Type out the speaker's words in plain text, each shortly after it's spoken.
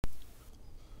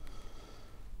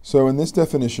So in this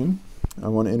definition, I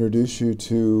want to introduce you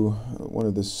to one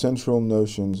of the central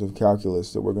notions of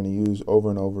calculus that we're going to use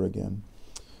over and over again.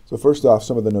 So first off,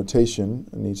 some of the notation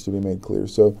needs to be made clear.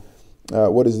 So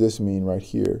what does this mean right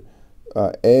here?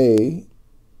 A,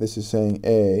 this is saying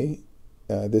A,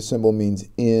 this symbol means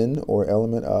in or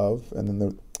element of, and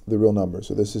then the real number.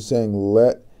 So this is saying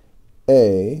let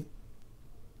A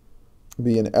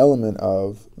be an element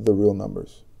of the real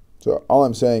numbers. So all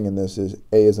I'm saying in this is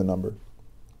A is a number.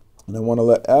 And I want to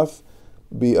let f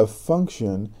be a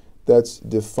function that's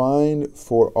defined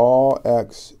for all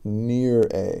x near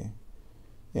a.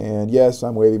 And yes,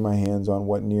 I'm waving my hands on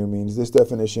what near means. This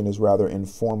definition is rather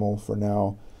informal for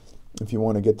now. If you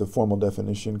want to get the formal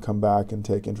definition, come back and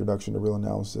take Introduction to Real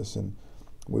Analysis, and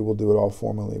we will do it all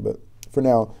formally. But for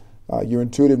now, your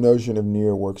intuitive notion of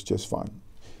near works just fine.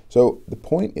 So the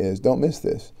point is, don't miss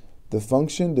this. The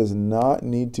function does not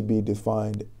need to be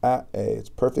defined at a. It's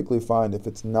perfectly fine if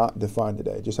it's not defined at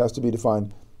a. It just has to be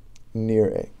defined near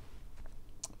a.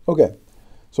 Okay,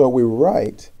 so we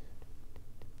write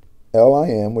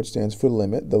LIM, which stands for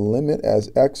limit, the limit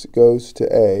as x goes to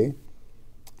a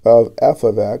of f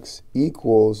of x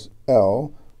equals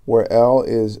L, where L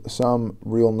is some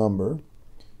real number.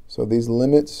 So these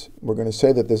limits, we're going to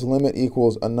say that this limit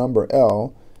equals a number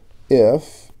L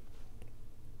if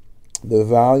the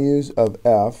values of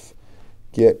f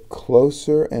get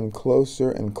closer and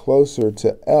closer and closer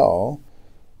to L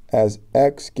as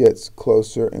x gets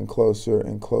closer and closer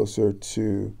and closer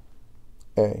to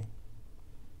a.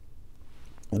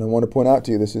 And I want to point out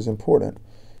to you, this is important,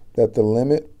 that the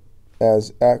limit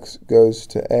as x goes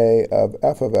to a of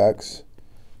f of x,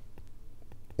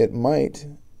 it might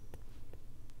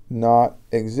not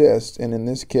exist. And in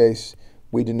this case,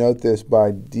 we denote this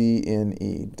by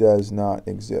DNE, does not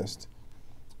exist.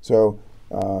 So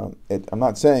I'm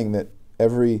not saying that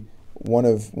every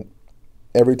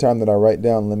time that I write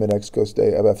down limit x goes to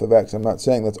a of f of x, I'm not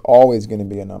saying that's always going to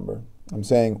be a number. I'm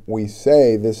saying we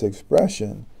say this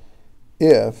expression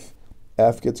if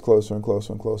f gets closer and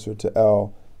closer and closer to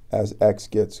L as x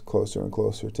gets closer and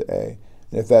closer to a.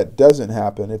 And if that doesn't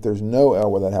happen, if there's no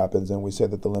L where that happens, then we say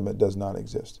that the limit does not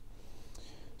exist.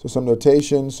 So some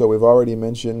notation. So we've already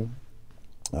mentioned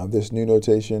this new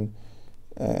notation.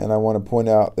 And I want to point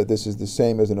out that this is the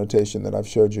same as the notation that I've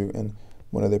showed you in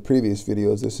one of the previous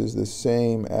videos. This is the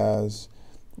same as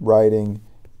writing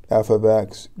f of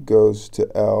x goes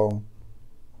to L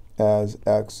as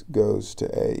x goes to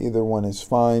a. Either one is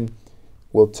fine.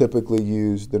 We'll typically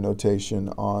use the notation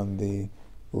on the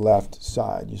left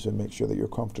side. You should make sure that you're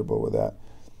comfortable with that.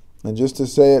 And just to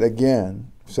say it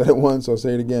again, I've said it once, I'll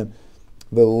say it again.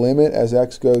 The limit as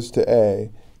x goes to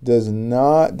a does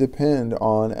not depend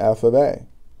on f of a.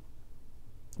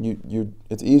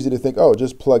 It's easy to think, oh,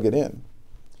 just plug it in.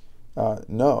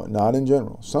 No, not in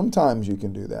general. Sometimes you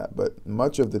can do that, but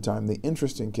much of the time, the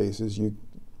interesting cases, you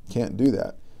can't do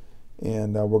that.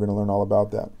 And we're going to learn all about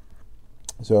that.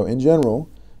 So in general,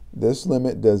 this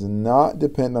limit does not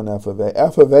depend on f of a.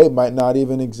 F of a might not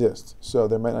even exist, so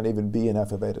there might not even be an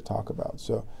f of a to talk about.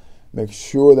 So make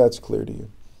sure that's clear to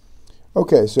you.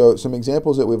 Okay, so some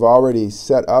examples that we've already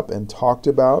set up and talked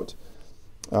about.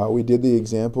 We did the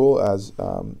example as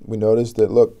we noticed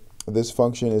that, look, this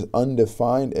function is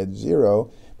undefined at 0,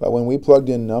 but when we plugged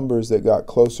in numbers that got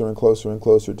closer and closer and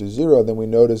closer to 0, then we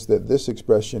noticed that this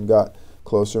expression got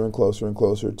closer and closer and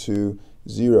closer to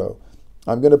 0.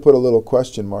 I'm going to put a little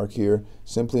question mark here,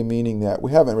 simply meaning that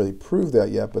we haven't really proved that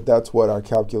yet, but that's what our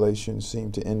calculations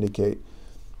seem to indicate.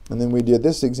 And then we did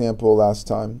this example last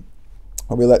time,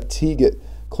 where we let t get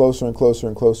closer and closer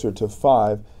and closer to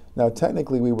 5. Now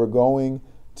technically we were going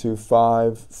to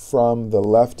 5 from the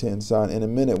left-hand side. In a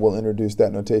minute we'll introduce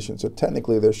that notation. So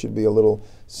technically there should be a little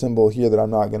symbol here that I'm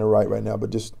not going to write right now,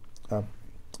 but just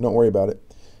don't worry about it.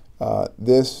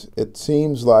 This, it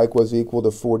seems like, was equal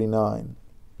to 49.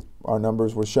 Our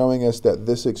numbers were showing us that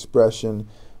this expression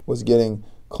was getting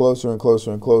closer and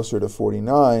closer and closer to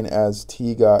 49 as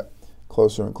t got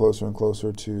closer and closer and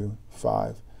closer to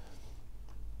 5.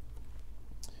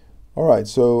 All right,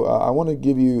 so I want to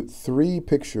give you 3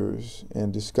 pictures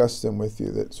and discuss them with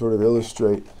you that sort of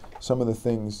illustrate some of the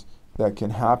things that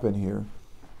can happen here.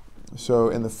 So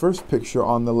in the first picture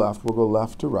on the left, we'll go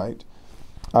left to right.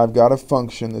 I've got a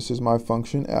function. This is my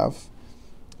function f.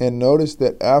 And notice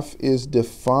that f is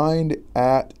defined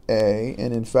at a.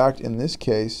 And in fact, in this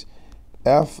case,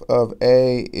 f of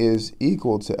a is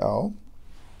equal to L.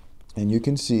 And you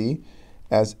can see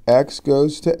as x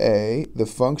goes to a, the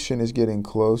function is getting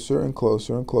closer and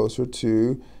closer and closer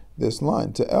to this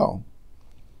line, to L.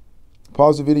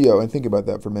 Pause the video and think about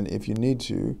that for a minute if you need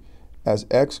to. as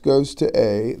x goes to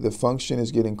a, the function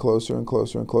is getting closer and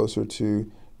closer and closer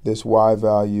to this y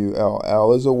value L.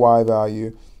 L is a y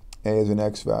value, a is an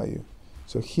x value.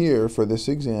 So here, for this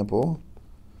example,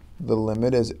 the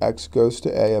limit as x goes to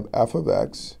a of f of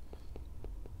x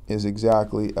is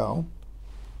exactly L.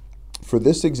 For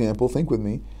this example, think with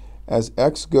me, as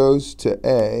x goes to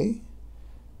a,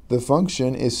 the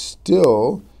function is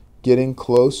still getting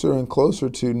closer and closer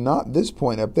to not this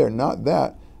point up there, not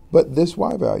that, but this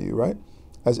y value, right?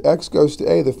 As x goes to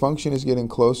a, the function is getting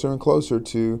closer and closer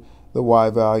to the y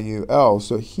value L.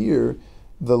 So here,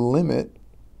 the limit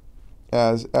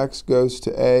as x goes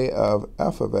to a of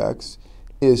f of x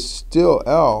is still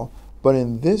L, but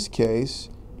in this case,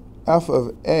 f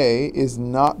of a is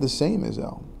not the same as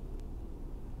L.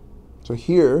 So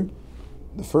here,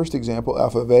 the first example,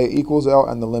 f of a equals L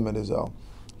and the limit is L.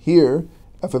 Here,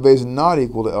 f of a is not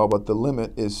equal to L, but the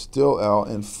limit is still L.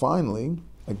 And finally,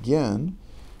 again,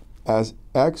 as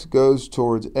x goes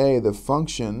towards a, the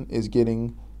function is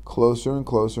getting closer and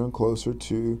closer and closer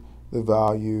to the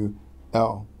value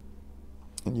L.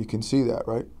 And you can see that,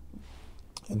 right?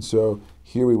 And so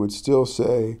here we would still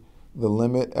say the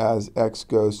limit as x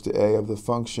goes to a of the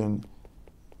function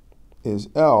is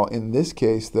L. In this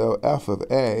case, though, f of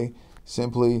a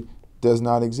simply does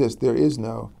not exist. There is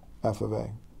no f of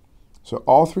a. So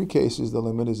all three cases, the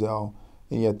limit is L,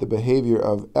 and yet the behavior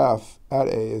of f at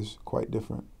a is quite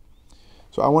different.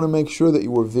 So I want to make sure that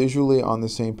you were visually on the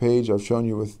same page. I've shown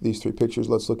you with these three pictures.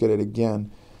 Let's look at it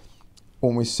again.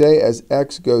 When we say as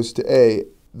x goes to a,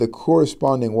 the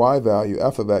corresponding y value,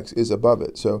 f of x, is above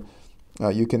it. So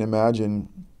you can imagine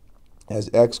as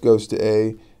x goes to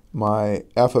a, my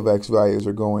f of x values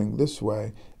are going this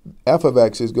way. F of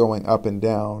x is going up and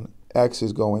down. X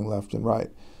is going left and right.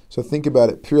 So think about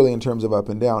it purely in terms of up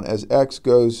and down. As x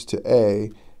goes to a,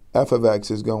 f of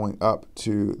x is going up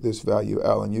to this value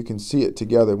L. And you can see it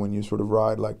together when you sort of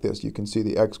ride like this. You can see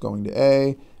the x going to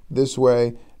a this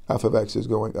way. F of x is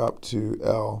going up to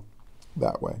L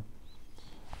that way.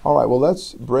 All right, well,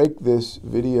 let's break this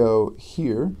video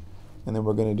here, and then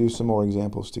we're going to do some more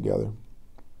examples together.